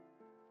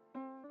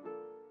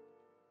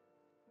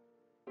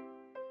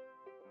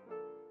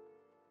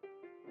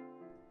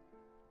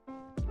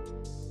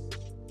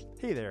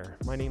Hey there,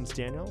 my name's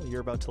Daniel.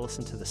 You're about to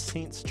listen to the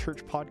Saints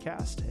Church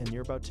podcast, and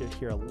you're about to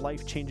hear a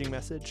life-changing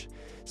message.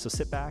 So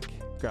sit back,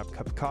 grab a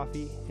cup of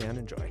coffee, and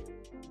enjoy.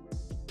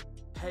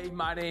 Hey,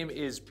 my name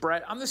is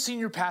Brett. I'm the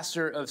senior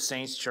pastor of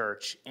Saints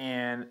Church,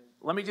 and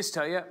let me just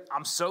tell you,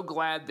 I'm so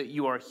glad that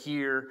you are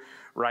here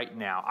right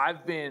now.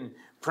 I've been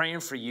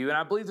praying for you, and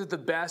I believe that the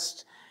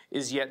best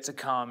is yet to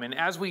come. And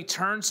as we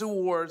turn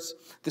towards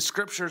the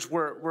scriptures,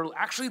 we're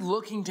actually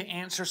looking to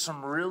answer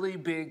some really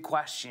big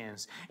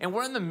questions. And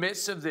we're in the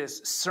midst of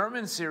this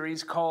sermon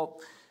series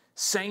called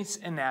Saints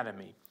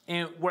Anatomy.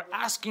 And we're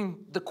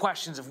asking the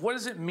questions of what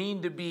does it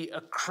mean to be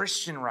a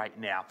Christian right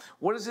now?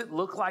 What does it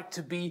look like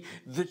to be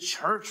the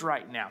church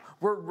right now?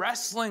 We're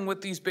wrestling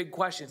with these big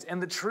questions.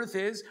 And the truth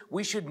is,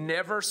 we should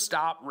never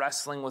stop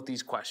wrestling with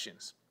these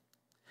questions.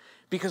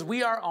 Because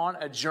we are on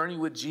a journey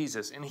with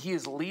Jesus, and he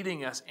is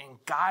leading us and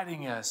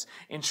guiding us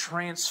and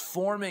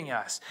transforming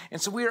us.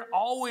 And so we are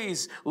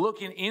always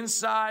looking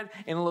inside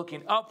and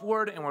looking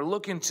upward, and we're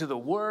looking to the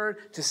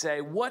Word to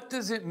say, what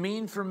does it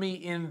mean for me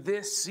in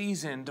this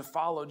season to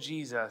follow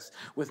Jesus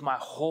with my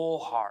whole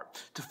heart,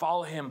 to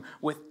follow him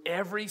with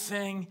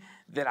everything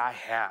that I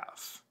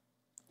have?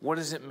 What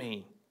does it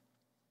mean?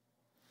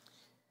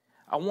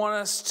 I want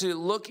us to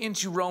look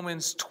into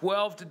Romans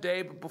 12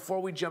 today, but before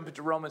we jump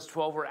into Romans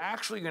 12, we're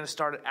actually going to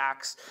start at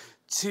Acts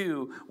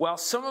 2. While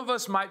some of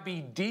us might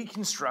be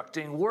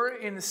deconstructing, we're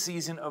in a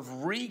season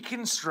of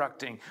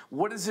reconstructing.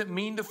 What does it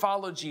mean to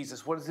follow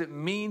Jesus? What does it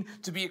mean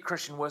to be a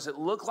Christian? What does it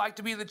look like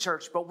to be the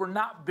church? But we're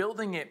not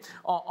building it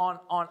on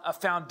a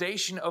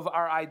foundation of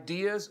our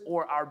ideas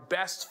or our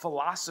best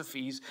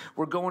philosophies.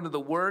 We're going to the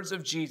words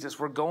of Jesus.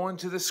 We're going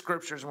to the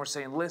scriptures, and we're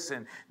saying,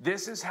 listen,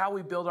 this is how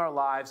we build our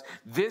lives.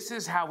 This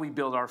is how we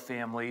build our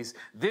families.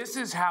 This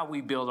is how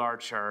we build our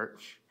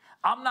church.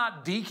 I'm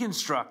not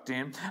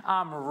deconstructing,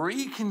 I'm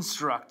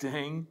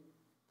reconstructing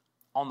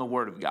on the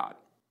Word of God.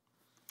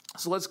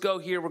 So let's go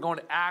here. We're going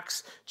to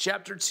Acts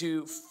chapter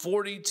 2,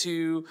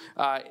 42.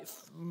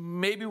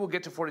 Maybe we'll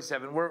get to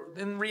 47.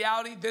 In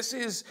reality, this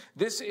is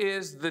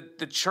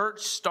the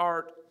church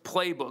start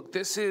playbook.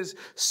 This is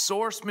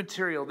source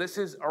material. This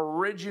is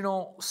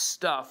original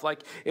stuff.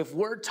 Like if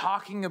we're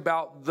talking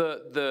about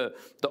the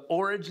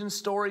origin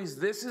stories,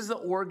 this is the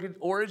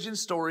origin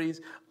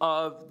stories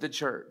of the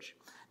church.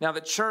 Now, the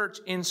church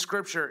in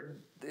Scripture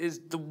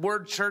is the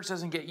word church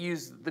doesn't get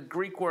used. The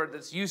Greek word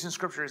that's used in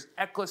Scripture is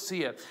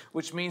ekklesia,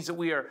 which means that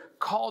we are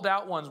called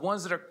out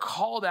ones that are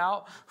called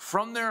out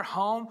from their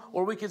home,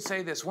 or we could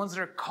say this, ones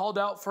that are called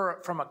out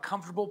from a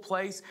comfortable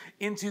place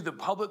into the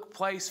public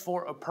place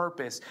for a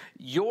purpose.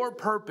 Your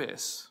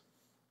purpose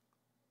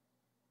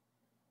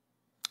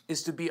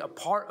is to be a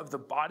part of the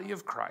body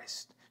of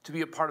Christ, to be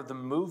a part of the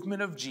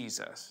movement of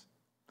Jesus,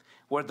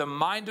 where the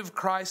mind of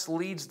Christ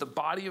leads the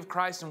body of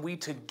Christ, and we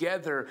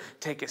together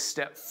take a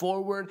step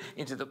forward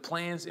into the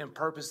plans and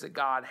purpose that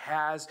God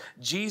has.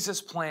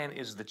 Jesus' plan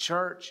is the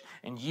church,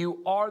 and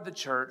you are the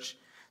church.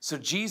 So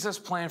Jesus'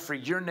 plan for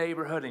your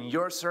neighborhood and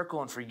your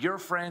circle and for your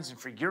friends and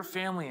for your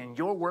family and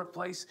your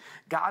workplace,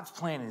 God's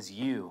plan is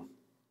you.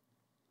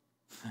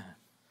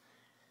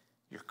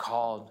 You're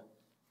called,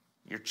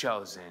 you're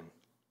chosen.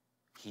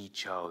 He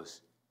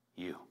chose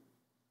you.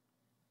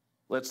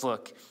 Let's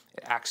look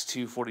at Acts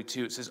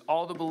 2:42. It says,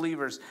 all the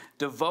believers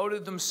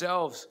devoted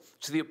themselves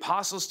to the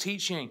apostles'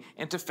 teaching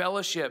and to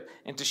fellowship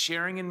and to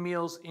sharing in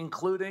meals,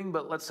 including,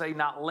 but let's say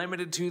not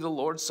limited to, the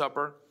Lord's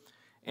Supper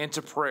and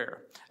to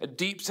prayer. A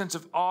deep sense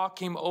of awe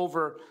came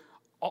over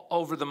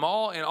them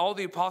all, and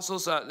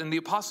the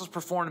apostles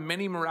performed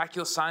many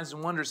miraculous signs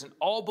and wonders, and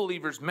all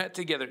believers met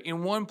together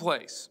in one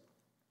place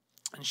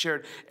and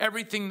shared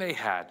everything they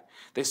had.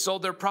 They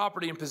sold their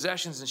property and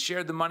possessions and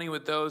shared the money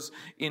with those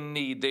in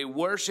need. They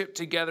worshiped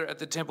together at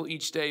the temple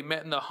each day,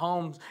 met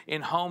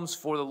in homes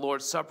for the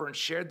Lord's Supper, and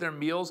shared their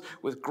meals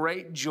with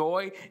great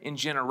joy and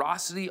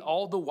generosity,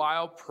 all the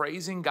while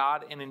praising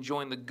God and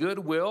enjoying the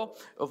goodwill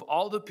of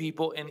all the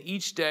people. And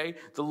each day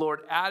the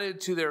Lord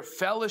added to their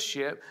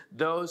fellowship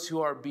those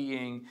who are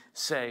being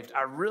saved.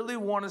 I really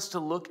want us to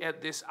look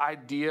at this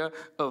idea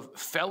of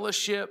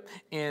fellowship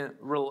and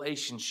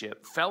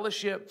relationship.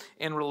 Fellowship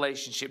and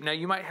relationship. Now,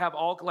 you might have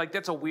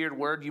that's a weird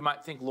word. You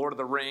might think Lord of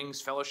the Rings,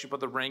 Fellowship of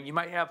the Ring. You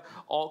might have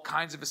all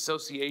kinds of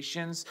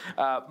associations.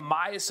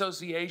 My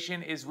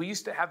association is we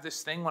used to have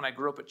this thing when I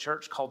grew up at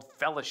church called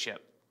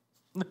fellowship.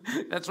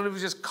 That's what it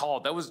was just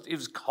called. It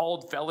was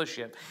called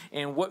fellowship.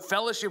 And what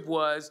fellowship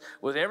was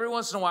every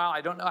once in a while,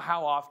 I don't know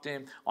how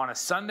often, on a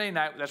Sunday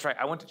night, that's right,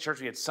 I went to church,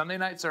 we had Sunday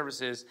night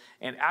services,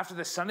 and after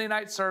the Sunday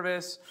night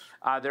service,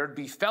 there would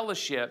be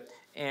fellowship,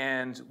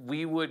 and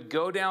we would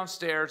go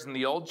downstairs in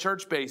the old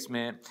church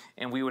basement,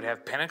 and we would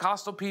have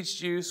Pentecostal peach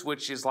juice,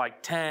 which is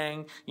like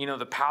Tang,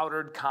 the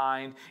powdered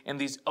kind, and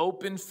these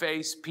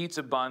open-faced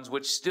pizza buns,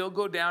 which still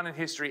go down in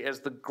history as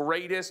the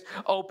greatest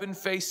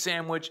open-faced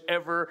sandwich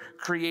ever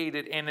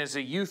created. And as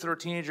a youth or a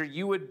teenager,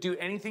 you would do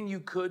anything you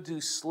could to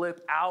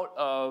slip out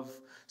of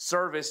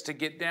service to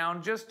get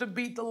down just to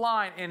beat the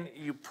line. And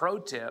pro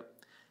tip,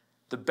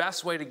 the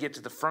best way to get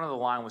to the front of the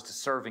line was to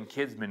serve in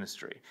kids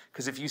ministry.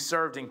 Because if you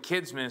served in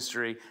kids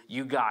ministry,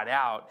 you got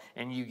out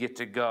and you get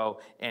to go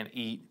and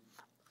eat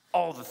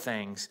all the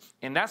things.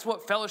 And that's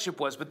what fellowship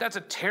was. But that's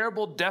a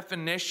terrible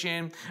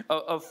definition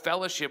of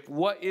fellowship.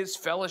 What is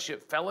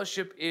fellowship?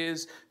 Fellowship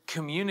is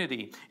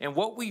community. And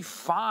what we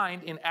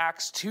find in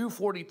Acts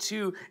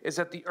 2:42 is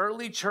that the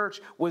early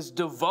church was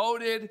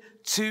devoted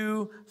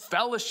to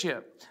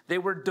fellowship. They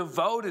were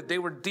devoted. They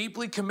were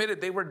deeply committed.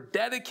 They were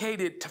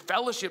dedicated to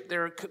fellowship. They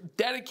were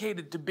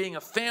dedicated to being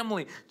a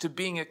family, to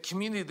being a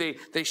community.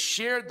 They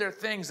shared their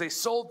things. They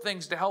sold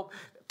things to help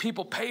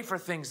people pay for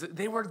things.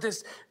 They were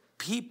this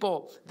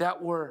people that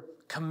were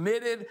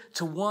committed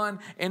to one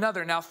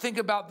another. Now think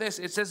about this.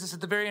 It says this at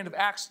the very end of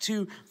Acts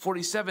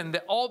 2:47,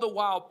 that all the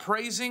while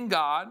praising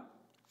God,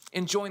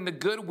 enjoying the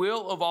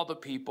goodwill of all the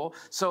people.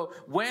 So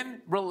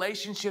when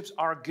relationships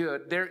are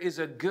good, there is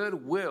a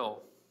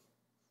goodwill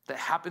that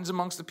happens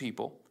amongst the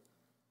people.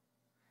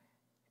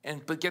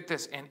 But get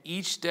this, and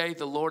each day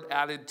the Lord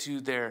added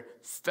to their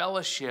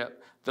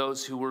fellowship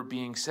those who were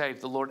being saved.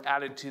 The Lord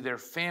added to their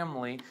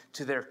family,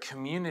 to their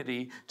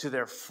community, to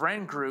their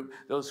friend group,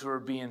 those who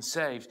were being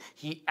saved.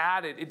 He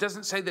added, it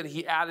doesn't say that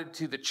he added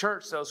to the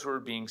church those who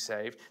were being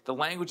saved. The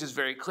language is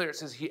very clear. It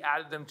says he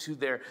added them to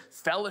their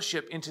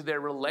fellowship, into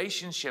their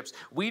relationships.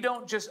 We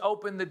don't just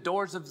open the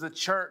doors of the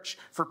church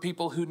for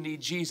people who need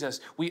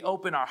Jesus. We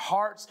open our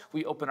hearts,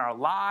 we open our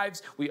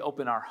lives, we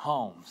open our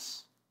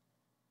homes.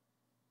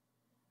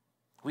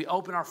 We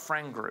open our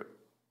friend group.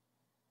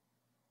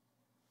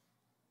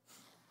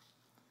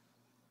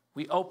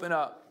 We open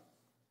up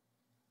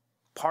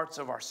parts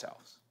of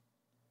ourselves.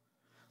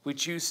 We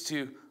choose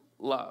to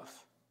love.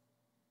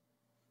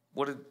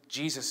 What did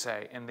Jesus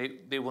say? And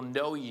they will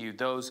know you,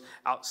 those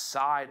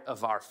outside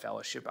of our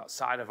fellowship,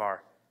 outside of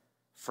our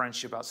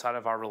friendship, outside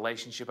of our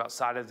relationship,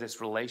 outside of this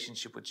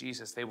relationship with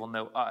Jesus. They will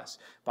know us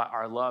by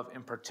our love,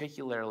 and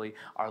particularly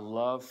our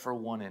love for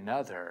one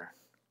another.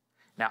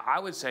 Now, I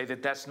would say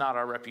that that's not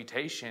our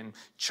reputation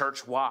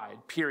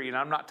church-wide, period.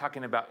 I'm not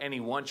talking about any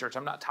one church.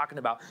 I'm not talking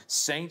about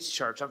Saints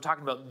Church. I'm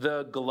talking about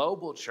the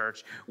global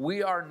church.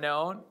 We are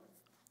known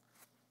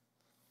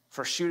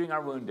for shooting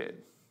our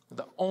wounded.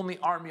 The only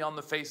army on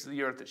the face of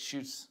the earth that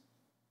shoots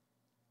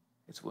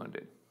its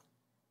wounded.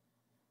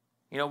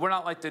 You know, we're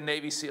not like the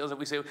Navy SEALs that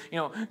we say, you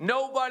know,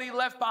 nobody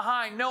left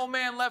behind, no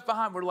man left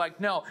behind. We're like,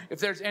 no, if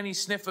there's any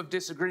sniff of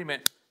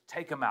disagreement,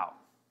 take them out.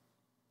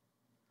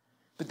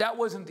 But that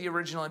wasn't the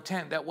original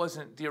intent. That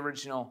wasn't the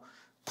original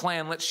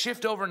plan. Let's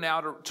shift over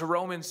now to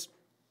Romans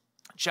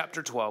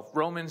chapter 12.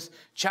 Romans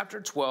chapter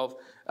 12.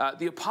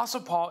 The Apostle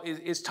Paul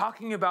is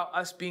talking about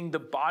us being the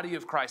body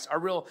of Christ. Our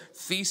real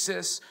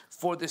thesis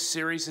for this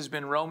series has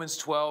been Romans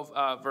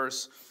 12,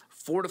 verse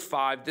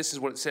 4-5. This is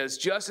what it says.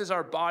 Just as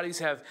our bodies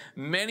have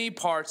many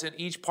parts and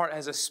each part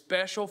has a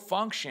special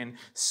function,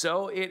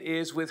 so it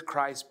is with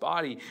Christ's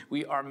body.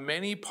 We are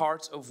many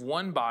parts of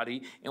one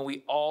body and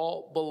we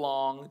all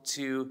belong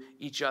to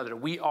each other.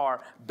 We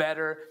are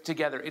better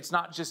together. It's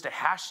not just a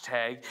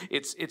hashtag.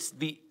 It's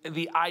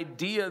the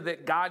idea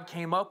that God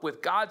came up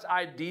with, God's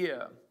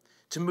idea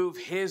to move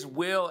his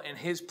will and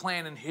his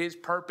plan and his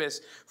purpose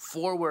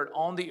forward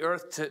on the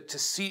earth to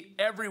see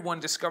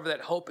everyone discover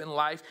that hope and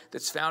life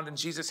that's found in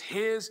Jesus.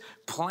 His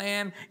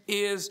plan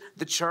is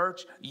the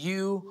church.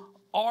 You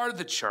are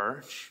the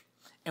church.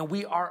 And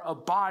we are a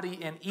body,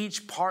 and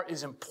each part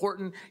is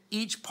important.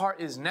 Each part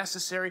is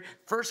necessary.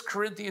 1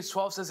 Corinthians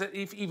 12 says that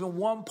if even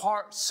one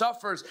part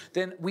suffers,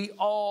 then we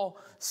all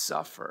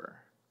suffer.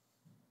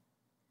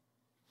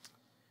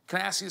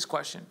 Can I ask you this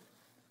question?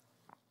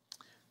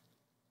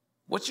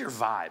 What's your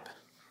vibe?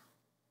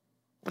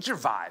 What's your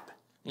vibe?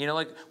 You know,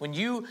 like when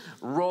you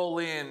roll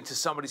into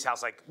somebody's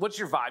house, like, what's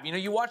your vibe? You know,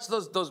 you watch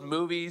those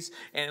movies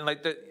and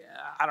like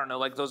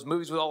like those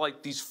movies with all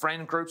like these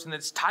friend groups, and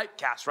it's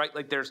typecast, right?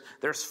 Like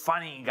there's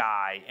funny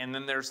guy, and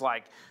then there's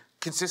like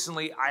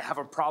consistently, I have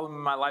a problem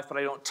in my life, but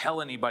I don't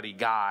tell anybody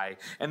guy.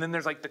 And then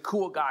there's like the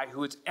cool guy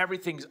who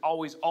everything's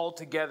always all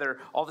together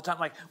all the time.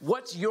 Like,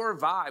 what's your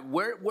vibe?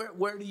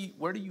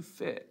 Where do you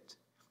fit?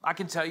 I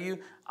can tell you,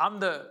 I'm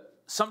the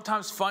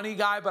sometimes funny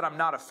guy, but I'm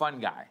not a fun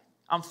guy.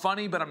 I'm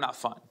funny, but I'm not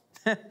fun.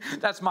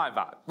 That's my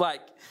vibe.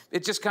 Like,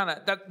 it just kind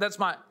of, that's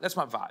my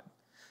vibe.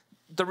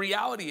 The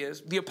reality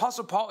is, the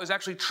Apostle Paul is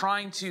actually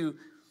trying to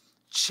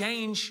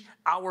change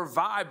our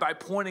vibe by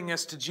pointing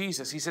us to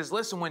Jesus. He says,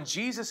 listen, when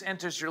Jesus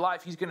enters your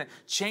life, he's going to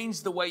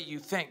change the way you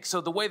think. So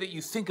the way that you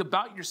think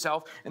about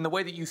yourself and the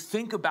way that you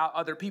think about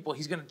other people,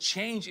 he's going to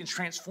change and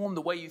transform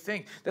the way you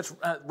think. That's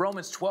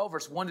Romans 12,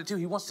 verse 1-2.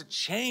 He wants to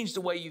change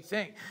the way you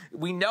think.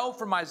 We know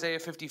from Isaiah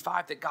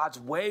 55 that God's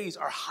ways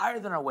are higher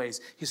than our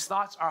ways. His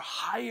thoughts are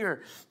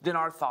higher than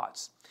our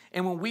thoughts.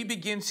 And when we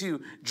begin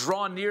to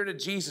draw near to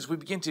Jesus, we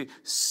begin to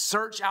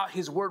search out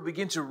his word,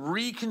 begin to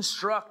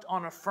reconstruct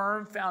on a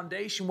firm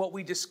foundation, what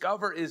we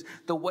discover is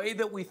the way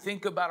that we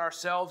think about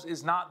ourselves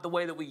is not the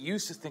way that we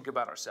used to think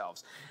about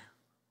ourselves.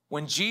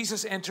 When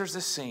Jesus enters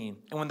the scene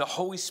and when the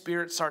Holy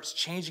Spirit starts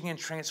changing and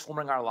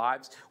transforming our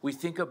lives, we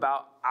think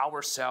about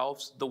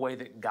ourselves the way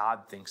that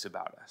God thinks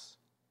about us.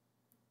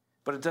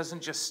 But it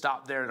doesn't just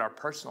stop there at our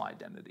personal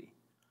identity.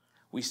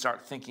 We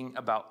start thinking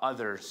about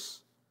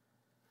others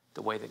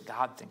the way that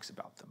God thinks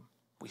about them.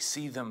 We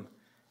see them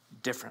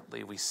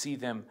differently. We see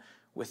them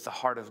with the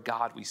heart of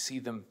God. We see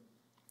them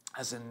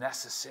as a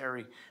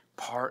necessary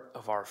part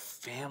of our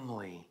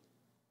family.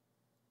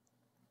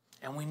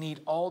 And we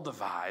need all the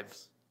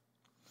vibes.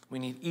 We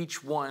need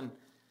each one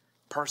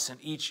person.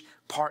 Each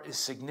part is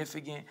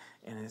significant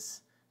and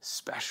is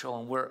special.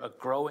 And we're a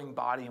growing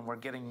body and we're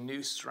getting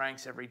new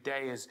strengths every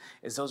day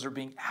as those are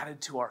being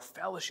added to our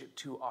fellowship,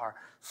 to our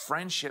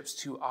friendships,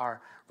 to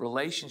our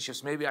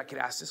relationships. Maybe I could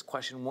ask this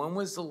question. When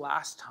was the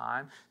last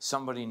time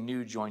somebody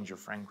new joined your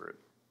friend group?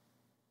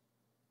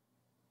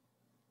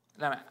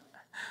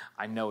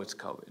 I know it's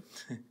COVID.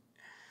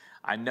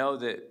 I know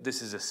that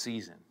this is a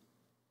season.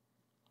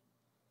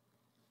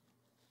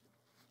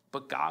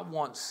 But God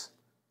wants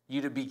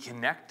you to be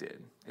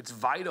connected. It's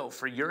vital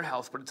for your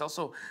health, but it's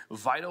also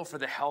vital for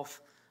the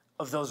health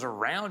of those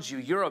around you.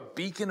 You're a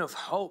beacon of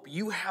hope.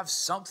 You have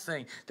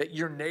something that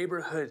your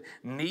neighborhood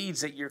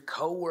needs, that your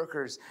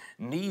coworkers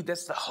need.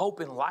 That's the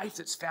hope in life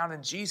that's found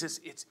in Jesus.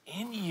 It's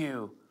in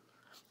you.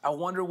 I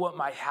wonder what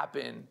might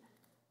happen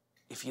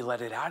if you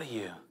let it out of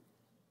you.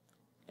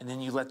 And then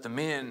you let them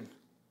in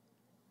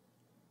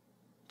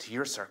to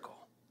your circle.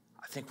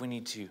 I think we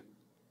need to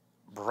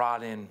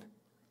broaden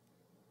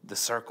the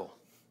circle.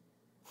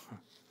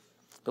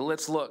 But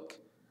let's look.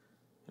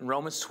 In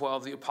Romans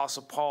 12, the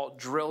Apostle Paul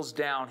drills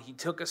down. He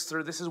took us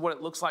through, this is what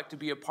it looks like to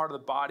be a part of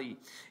the body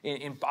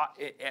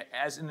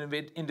as an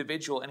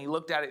individual. And he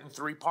looked at it in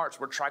three parts.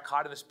 We're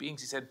trichotomous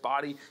beings. He said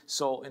body,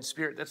 soul, and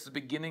spirit. That's the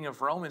beginning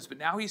of Romans. But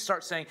now he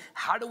starts saying,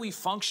 how do we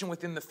function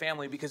within the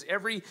family? Because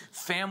every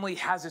family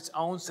has its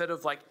own set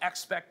of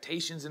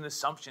expectations and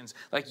assumptions.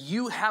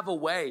 You have a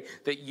way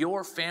that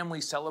your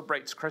family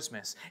celebrates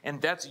Christmas. And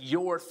that's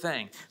your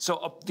thing.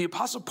 So the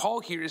Apostle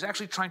Paul here is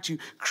actually trying to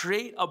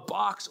create a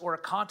box or a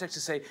context to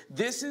say,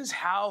 this is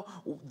how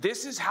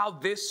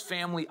this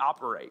family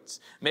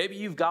operates. Maybe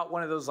you've got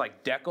one of those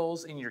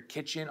decals in your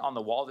kitchen on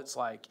the wall that's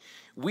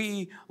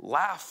we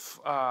laugh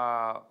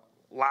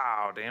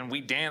loud and we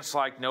dance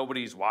like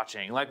nobody's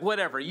watching,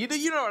 whatever. You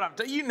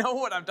know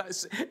what I'm talking.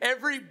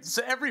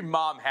 Every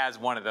mom has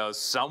one of those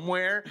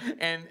somewhere,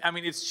 and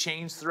it's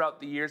changed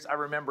throughout the years. I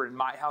remember in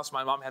my house,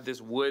 my mom had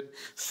this wood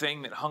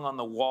thing that hung on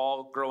the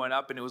wall growing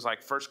up, and it was 1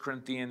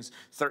 Corinthians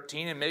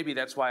 13, and maybe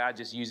that's why I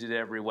just use it at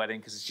every wedding,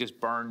 because it's just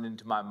burned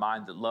into my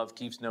mind that love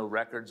keeps no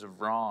records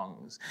of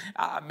wrongs.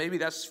 Maybe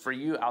that's for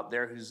you out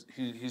there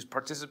who's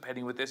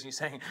participating with this, and you're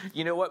saying,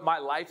 you know what, my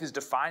life is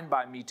defined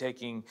by me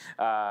taking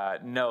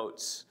notes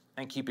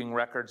and keeping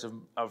records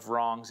of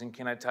wrongs. And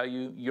can I tell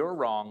you, you're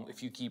wrong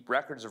if you keep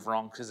records of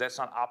wrong, because that's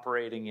not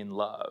operating in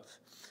love.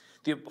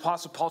 The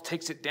Apostle Paul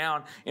takes it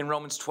down in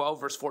Romans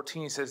 12, verse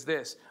 14. He says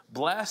this,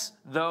 bless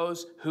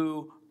those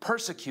who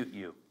persecute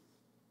you.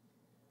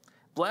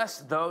 Bless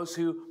those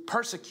who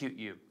persecute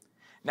you.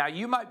 Now,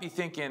 you might be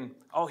thinking,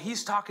 oh,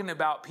 he's talking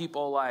about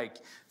people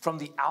from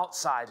the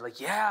outside.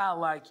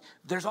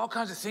 There's all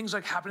kinds of things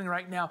happening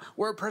right now.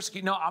 We're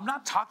persecuted. No, I'm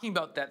not talking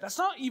about that. That's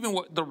not even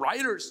what the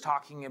writer's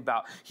talking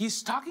about.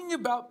 He's talking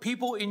about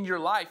people in your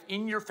life,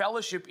 in your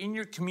fellowship, in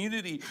your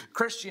community,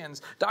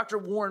 Christians. Dr.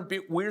 Warren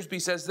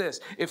Wiersbe says this,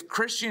 if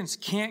Christians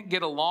can't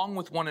get along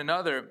with one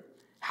another,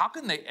 how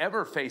can they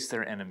ever face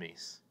their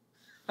enemies?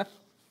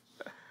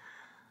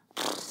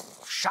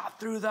 Shot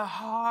through the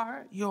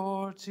heart,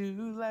 you're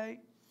too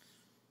late.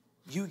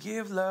 You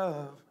give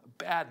love a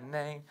bad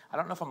name. I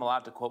don't know if I'm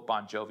allowed to quote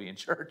Bon Jovi in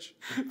church,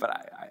 but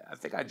I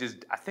think I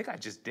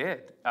just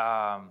did.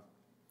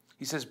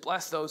 He says,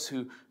 bless those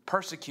who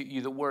persecute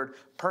you. The word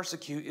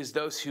persecute is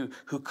those who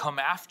come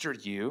after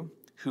you,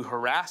 who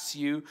harass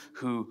you,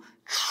 who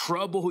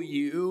trouble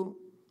you,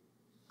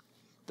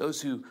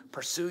 those who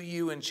pursue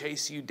you and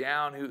chase you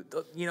down,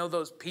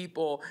 those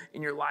people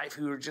in your life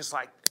who are just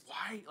why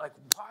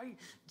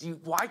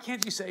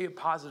can't you say a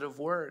positive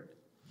word?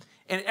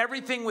 And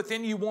everything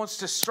within you wants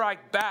to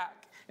strike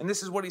back. And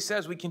this is what he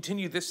says. We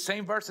continue this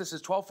same verse. This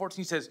is 12:14.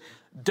 He says,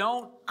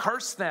 don't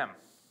curse them.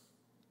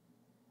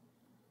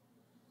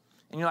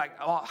 And you're like,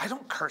 oh, I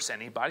don't curse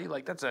anybody.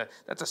 That's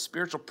a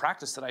spiritual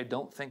practice that I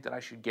don't think that I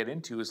should get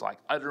into, is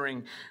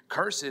uttering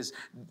curses.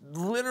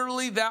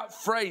 Literally that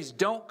phrase,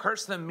 don't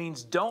curse them,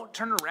 means don't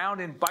turn around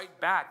and bite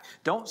back.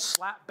 Don't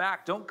slap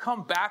back. Don't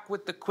come back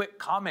with the quick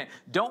comment.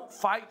 Don't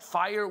fight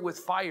fire with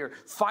fire.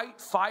 Fight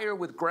fire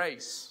with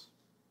grace.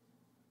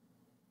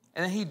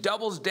 And then he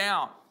doubles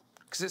down,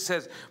 because it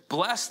says,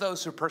 bless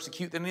those who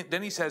persecute.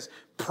 Then he says,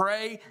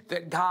 pray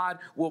that God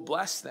will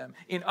bless them.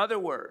 In other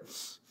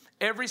words,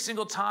 every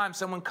single time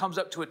someone comes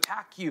up to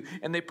attack you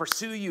and they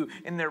pursue you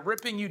and they're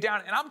ripping you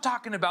down, and I'm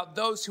talking about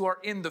those who are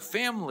in the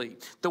family,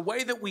 the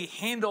way that we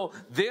handle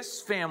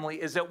this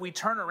family is that we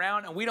turn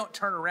around, and we don't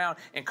turn around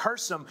and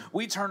curse them.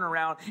 We turn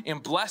around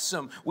and bless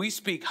them. We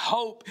speak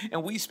hope,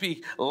 and we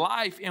speak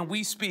life, and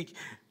we speak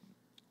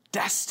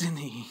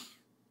destiny.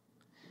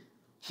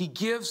 He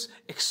gives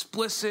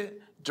explicit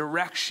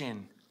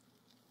direction.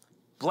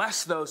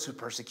 Bless those who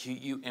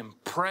persecute you and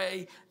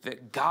pray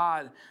that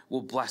God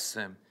will bless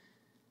them.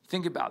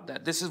 Think about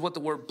that. This is what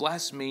the word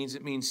bless means.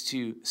 It means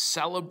to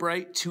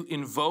celebrate, to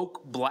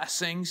invoke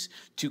blessings,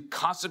 to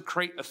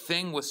consecrate a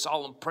thing with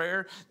solemn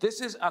prayer.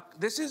 This is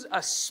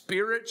a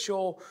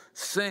spiritual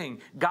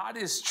thing. God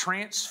is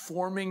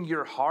transforming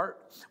your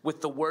heart with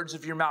the words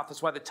of your mouth.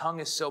 That's why the tongue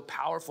is so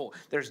powerful.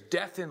 There's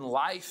death and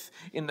life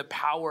in the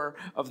power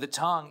of the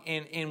tongue.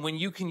 And when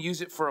you can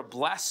use it for a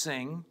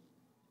blessing,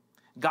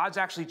 God's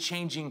actually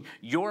changing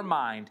your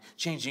mind,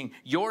 changing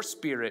your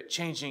spirit,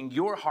 changing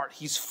your heart.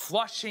 He's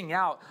flushing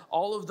out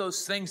all of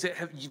those things that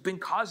have been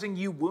causing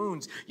you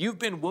wounds. You've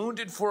been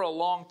wounded for a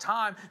long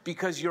time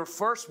because your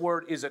first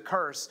word is a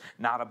curse,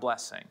 not a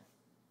blessing.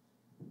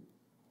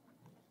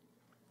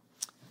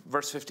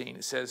 Verse 15,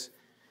 it says,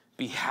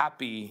 be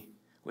happy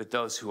with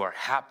those who are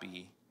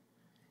happy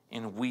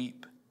and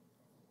weep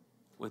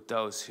with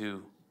those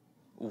who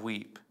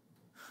weep.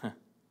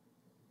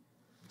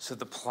 So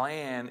the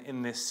plan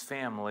in this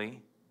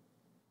family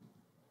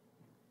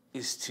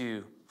is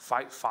to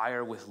fight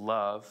fire with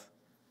love,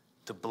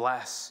 to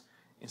bless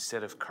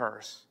instead of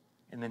curse,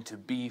 and then to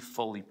be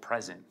fully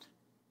present.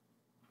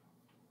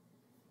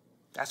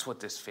 That's what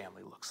this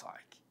family looks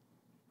like.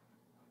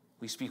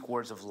 We speak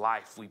words of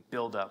life. We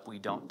build up. We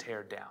don't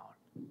tear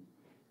down.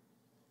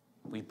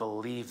 We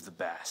believe the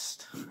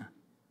best.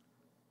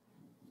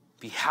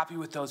 Be happy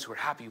with those who are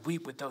happy.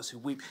 Weep with those who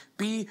weep.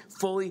 Be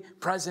fully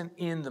present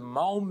in the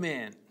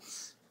moment.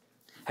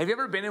 Have you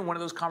ever been in one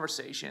of those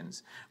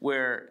conversations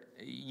where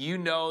you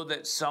know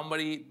that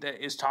somebody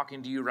that is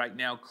talking to you right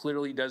now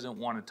clearly doesn't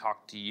want to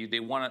talk to you?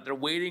 They're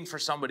waiting for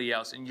somebody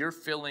else, and you're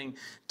filling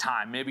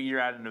time. Maybe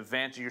you're at an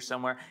event or you're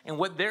somewhere, and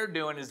what they're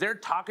doing is they're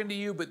talking to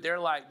you, but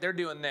they're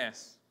doing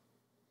this.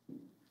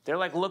 They're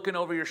like looking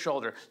over your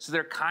shoulder. So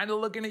they're kind of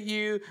looking at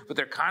you, but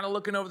they're kind of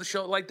looking over the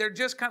shoulder. Like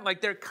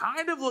they're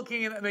kind of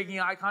looking at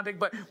making eye contact,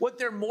 but what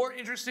they're more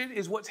interested in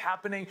is what's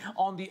happening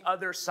on the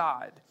other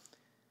side.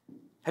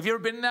 Have you ever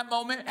been in that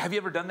moment? Have you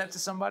ever done that to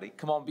somebody?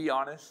 Come on, be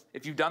honest.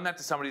 If you've done that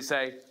to somebody,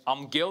 say,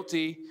 I'm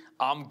guilty.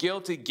 I'm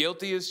guilty.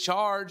 Guilty as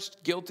charged.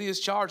 Guilty as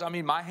charged. I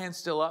mean, my hand's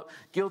still up.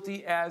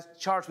 Guilty as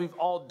charged. We've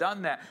all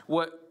done that.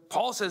 What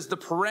Paul says the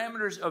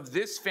parameters of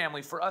this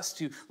family for us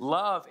to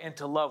love and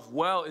to love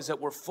well is that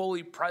we're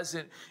fully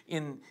present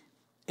in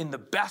the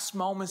best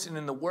moments and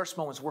in the worst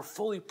moments. We're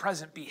fully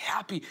present. Be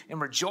happy and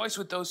rejoice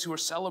with those who are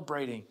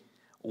celebrating.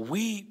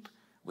 Weep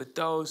with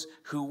those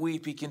who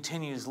weep. He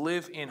continues,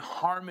 live in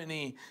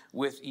harmony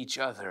with each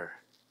other.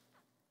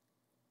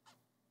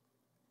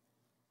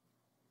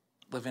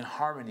 Live in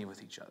harmony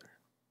with each other.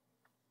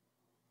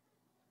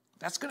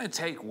 That's going to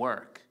take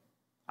work.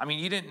 I mean,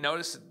 you didn't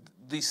notice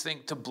these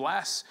things. To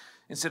bless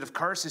instead of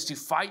curse is to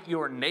fight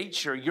your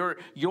nature.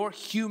 Your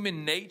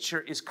human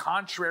nature is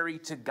contrary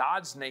to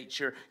God's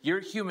nature.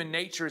 Your human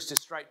nature is to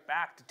strike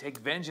back, to take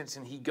vengeance,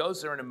 and he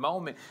goes there in a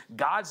moment.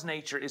 God's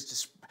nature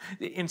is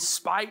to, in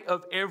spite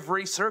of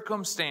every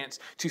circumstance,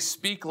 to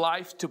speak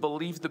life, to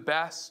believe the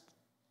best,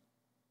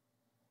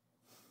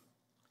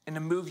 and to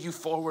move you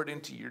forward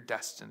into your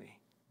destiny.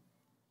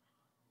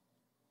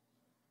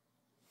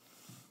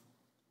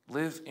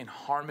 Live in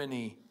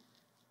harmony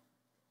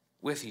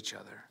with each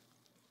other.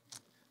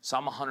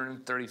 Psalm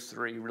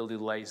 133 really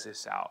lays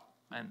this out,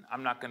 and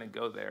I'm not going to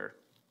go there.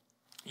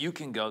 You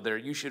can go there.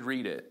 You should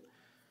read it.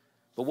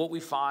 But what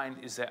we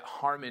find is that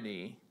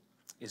harmony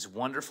is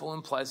wonderful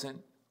and pleasant.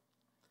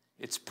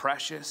 It's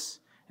precious,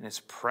 and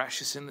it's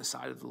precious in the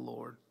sight of the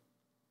Lord.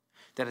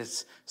 That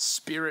it's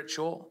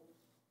spiritual,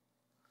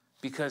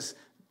 because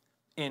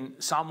in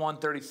Psalm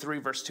 133,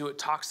 verse 2, it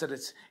talks that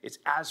it's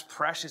as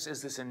precious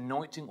as this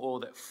anointing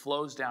oil that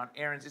flows down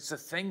Aaron's. It's the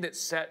thing that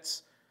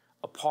sets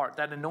apart.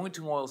 That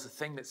anointing oil is the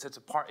thing that sets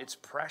apart. It's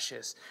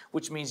precious,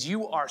 which means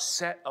you are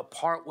set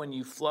apart when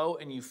you flow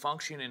and you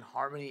function in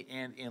harmony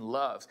and in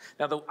love.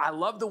 Now, I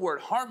love the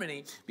word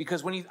harmony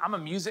because I'm a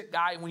music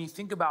guy, and when you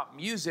think about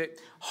music,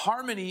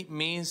 harmony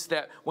means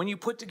that when you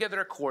put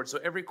together a chord, so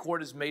every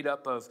chord is made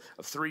up of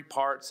 3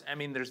 parts. I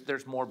mean,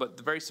 there's more, but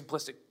the very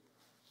simplistic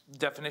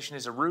definition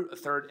is a root, a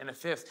third, and a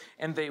fifth,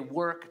 and they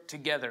work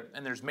together.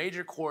 And there's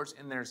major chords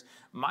and there's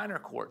minor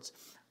chords.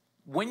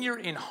 When you're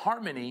in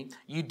harmony,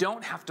 you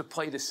don't have to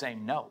play the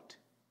same note.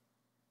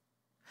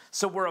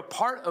 So we're a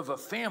part of a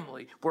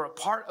family. We're a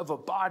part of a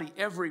body.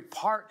 Every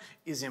part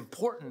is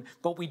important,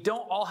 but we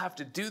don't all have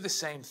to do the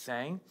same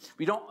thing.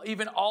 We don't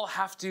even all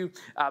have to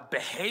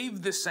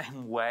behave the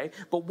same way.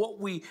 But what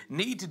we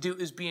need to do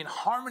is be in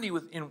harmony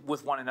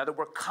with one another.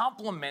 We're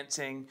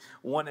complementing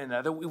one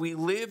another. We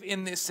live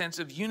in this sense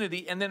of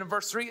unity. And then in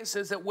verse 3, it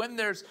says that when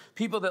there's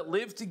people that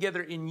live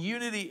together in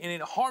unity and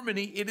in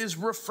harmony, it is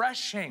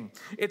refreshing.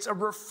 It's a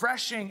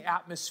refreshing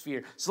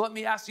atmosphere. So let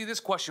me ask you this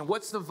question.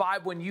 What's the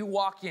vibe when you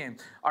walk in?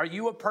 Are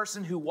you a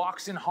person who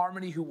walks in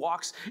harmony, who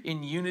walks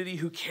in unity,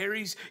 who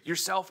carries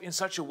yourself in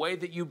such a way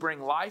that you bring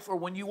life? Or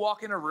when you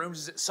walk in a room,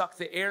 does it suck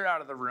the air out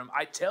of the room?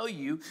 I tell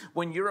you,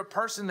 when you're a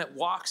person that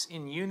walks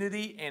in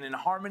unity and in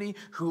harmony,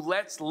 who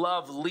lets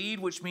love lead,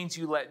 which means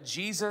you let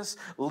Jesus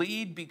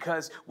lead,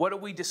 because what do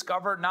we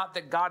discover? Not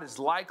that God is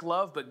like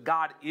love, but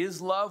God is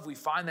love. We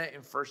find that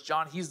in 1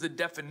 John. He's the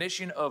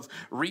definition of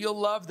real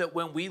love, that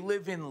when we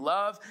live in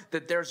love,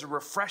 that there's a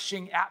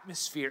refreshing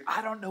atmosphere.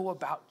 I don't know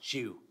about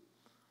you,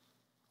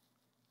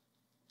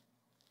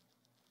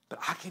 but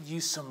I could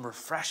use some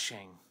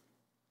refreshing,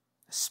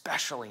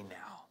 especially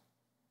now.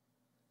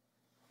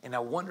 And I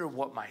wonder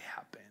what might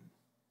happen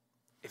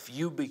if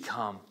you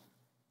become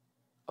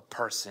a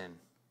person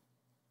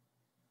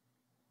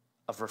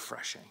of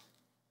refreshing.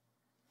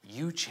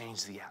 You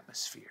change the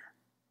atmosphere.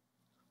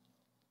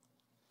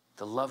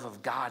 The love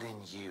of God in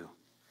you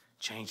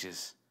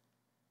changes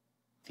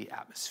the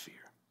atmosphere.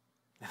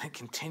 And it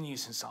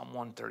continues in Psalm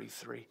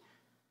 133.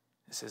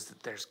 It says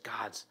that there's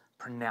God's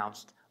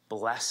pronounced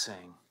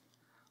blessing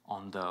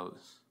on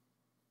those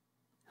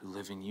who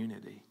live in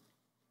unity,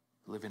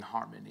 who live in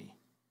harmony,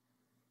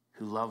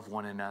 who love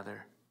one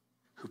another,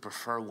 who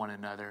prefer one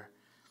another.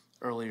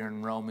 Earlier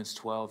in Romans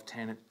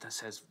 12:10, it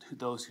says,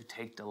 those who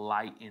take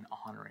delight in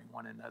honoring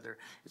one another.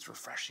 It's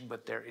refreshing,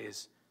 but there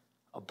is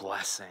a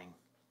blessing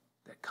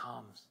that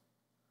comes.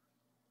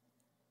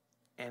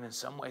 And in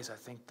some ways, I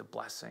think the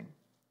blessing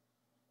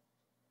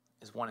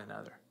is one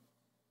another.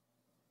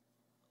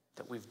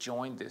 That we've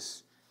joined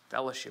this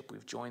fellowship,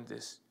 we've joined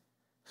this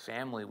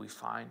family, we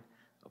find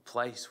a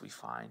place, we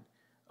find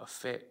a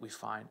fit, we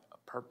find a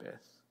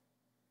purpose.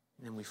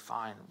 And then we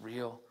find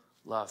real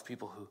love,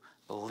 people who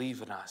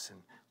believe in us and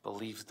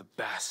believe the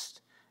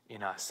best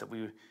in us, that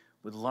we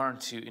would learn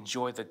to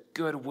enjoy the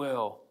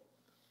goodwill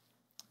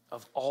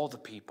of all the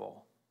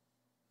people.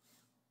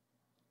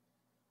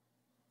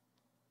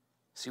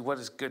 See, what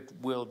does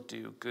goodwill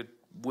do?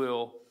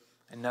 Goodwill,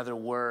 another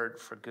word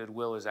for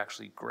goodwill is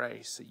actually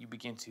grace, that you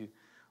begin to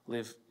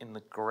live in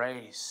the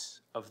grace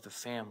of the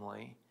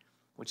family,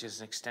 which is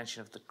an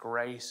extension of the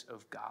grace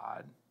of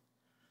God.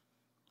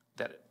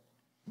 That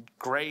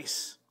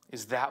grace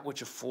is that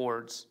which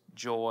affords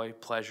joy,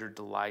 pleasure,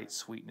 delight,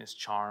 sweetness,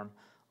 charm,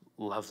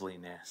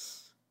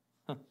 loveliness.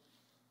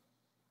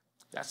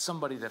 That's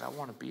somebody that I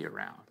want to be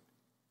around.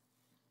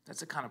 That's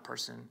the kind of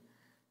person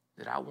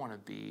that I want to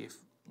be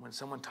when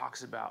someone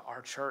talks about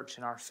our church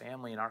and our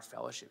family and our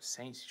fellowship,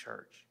 Saints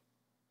Church.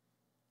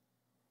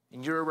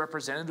 And you're a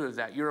representative of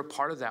that. You're a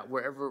part of that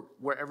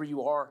wherever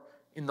you are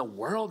in the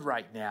world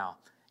right now.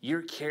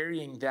 You're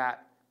carrying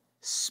that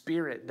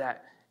spirit,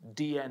 that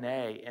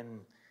DNA, and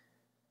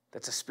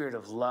that's a spirit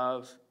of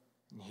love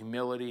and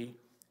humility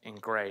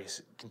and grace.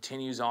 It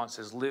continues on, it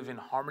says, live in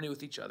harmony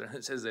with each other. And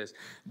it says this,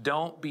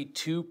 don't be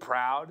too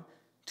proud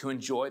to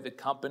enjoy the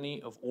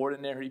company of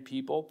ordinary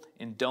people,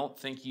 and don't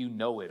think you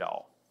know it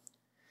all.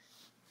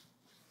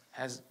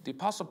 Has the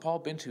Apostle Paul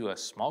been to a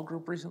small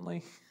group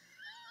recently?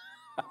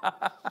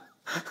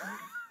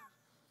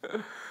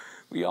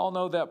 We all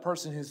know that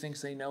person who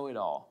thinks they know it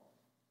all.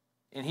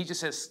 And he just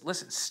says,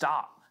 listen,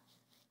 stop.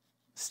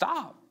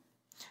 Stop.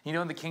 You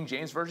know, in the King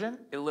James Version,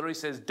 it literally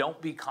says,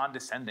 don't be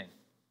condescending.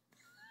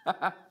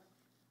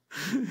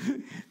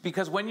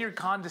 Because when you're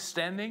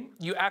condescending,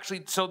 you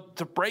actually, so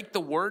to break the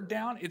word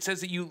down, it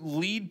says that you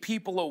lead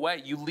people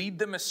away. You lead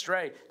them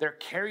astray. They're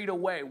carried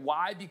away.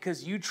 Why?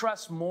 Because you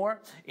trust more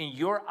in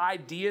your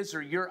ideas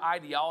or your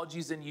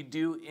ideologies than you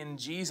do in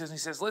Jesus. And he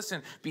says,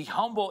 listen, be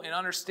humble and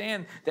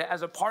understand that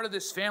as a part of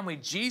this family,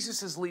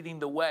 Jesus is leading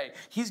the way.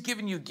 He's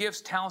given you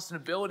gifts, talents,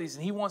 and abilities,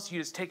 and he wants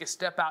you to take a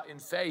step out in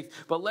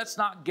faith. But let's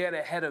not get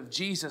ahead of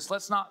Jesus.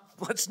 Let's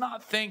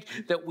not think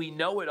that we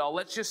know it all.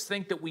 Let's just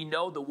think that we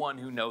know the one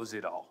who knows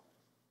it all.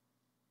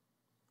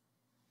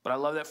 But I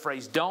love that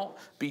phrase. Don't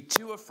be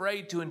too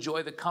afraid to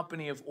enjoy the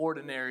company of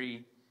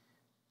ordinary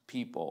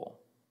people.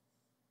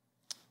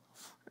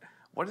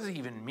 What does it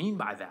even mean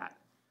by that?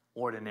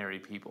 Ordinary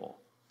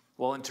people.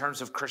 Well, in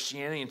terms of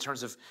Christianity, in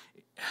terms of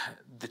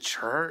the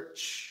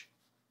church,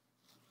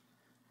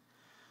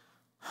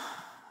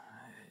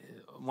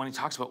 when he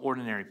talks about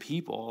ordinary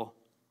people,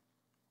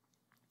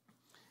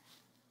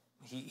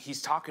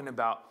 he's talking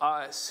about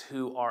us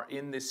who are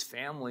in this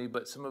family,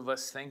 but some of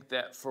us think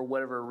that for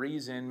whatever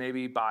reason,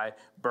 maybe by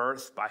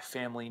birth, by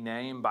family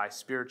name, by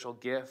spiritual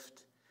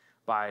gift,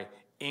 by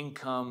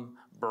income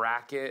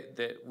bracket,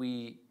 that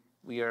we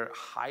are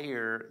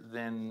higher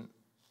than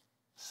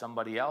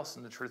somebody else.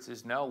 And the truth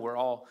is, no, we're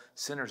all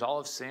sinners. All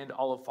have sinned.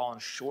 All have fallen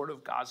short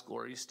of God's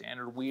glorious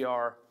standard. We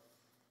are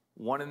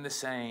one and the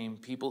same,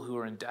 people who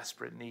are in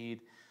desperate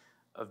need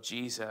of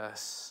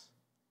Jesus.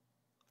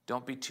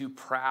 Don't be too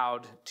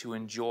proud to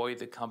enjoy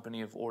the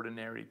company of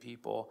ordinary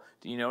people.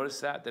 Do you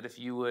notice that? That if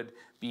you would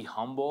be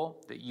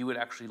humble, that you would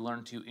actually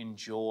learn to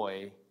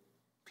enjoy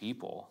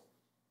people.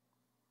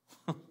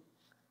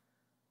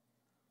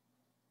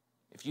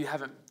 If you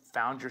haven't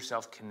found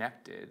yourself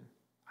connected,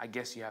 I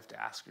guess you have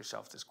to ask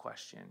yourself this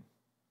question.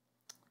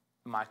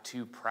 Am I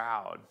too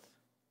proud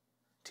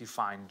to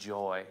find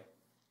joy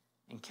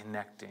in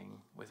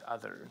connecting with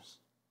others?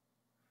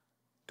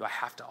 Do I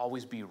have to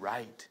always be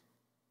right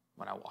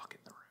when I walk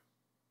in the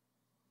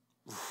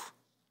room? Oof.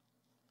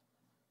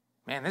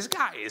 Man, this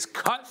guy is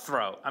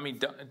cutthroat. I mean,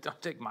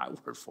 don't take my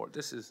word for it.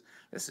 This is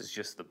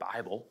just the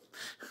Bible.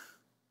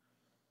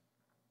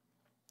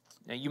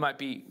 Now, you might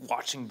be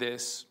watching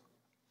this,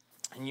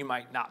 and you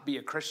might not be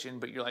a Christian,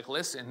 but you're like,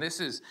 listen, this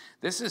is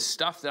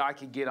stuff that I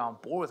could get on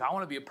board with. I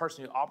want to be a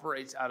person who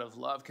operates out of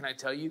love. Can I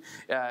tell you,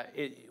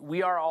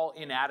 we are all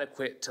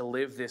inadequate to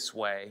live this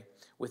way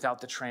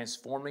without the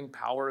transforming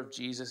power of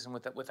Jesus and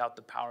without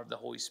the power of the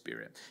Holy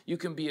Spirit. You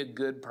can be a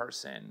good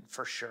person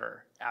for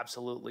sure.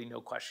 Absolutely, no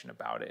question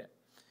about it.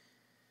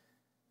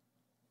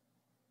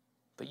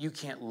 But you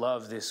can't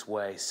love this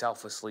way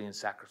selflessly and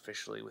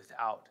sacrificially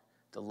without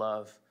the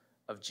love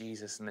of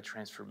Jesus and the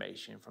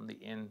transformation from the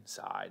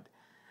inside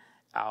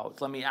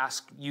out. Let me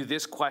ask you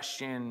this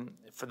question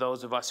for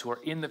those of us who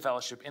are in the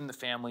fellowship, in the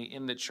family,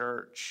 in the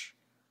church.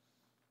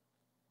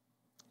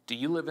 Do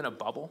you live in a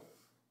bubble?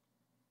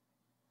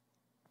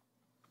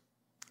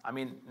 I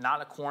mean,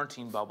 not a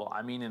quarantine bubble.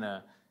 I mean in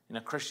a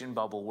Christian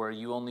bubble where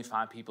you only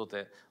find people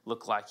that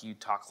look like you,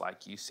 talk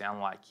like you,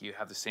 sound like you,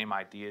 have the same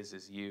ideas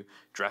as you,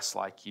 dress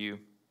like you.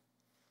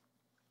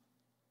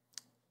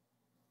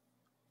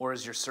 Or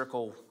is your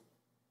circle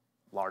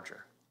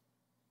larger?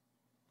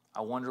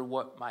 I wonder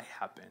what might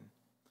happen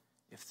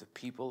if the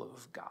people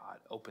of God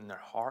open their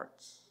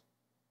hearts,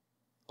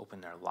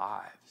 open their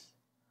lives,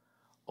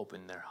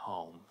 open their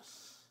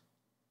homes.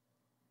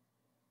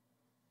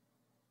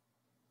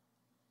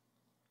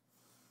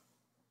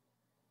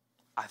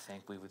 I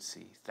think we would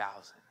see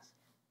thousands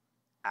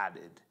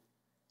added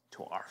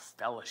to our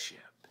fellowship,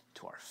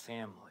 to our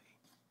family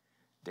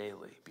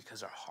daily,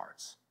 because our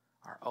hearts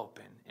are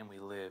open and we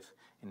live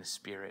in the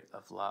spirit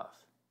of love,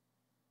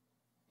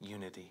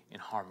 unity,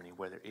 and harmony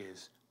where there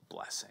is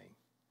blessing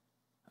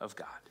of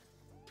God.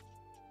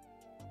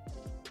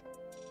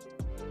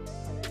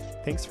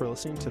 Thanks for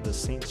listening to the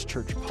Saints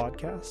Church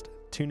podcast.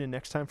 Tune in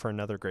next time for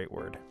another great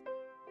word.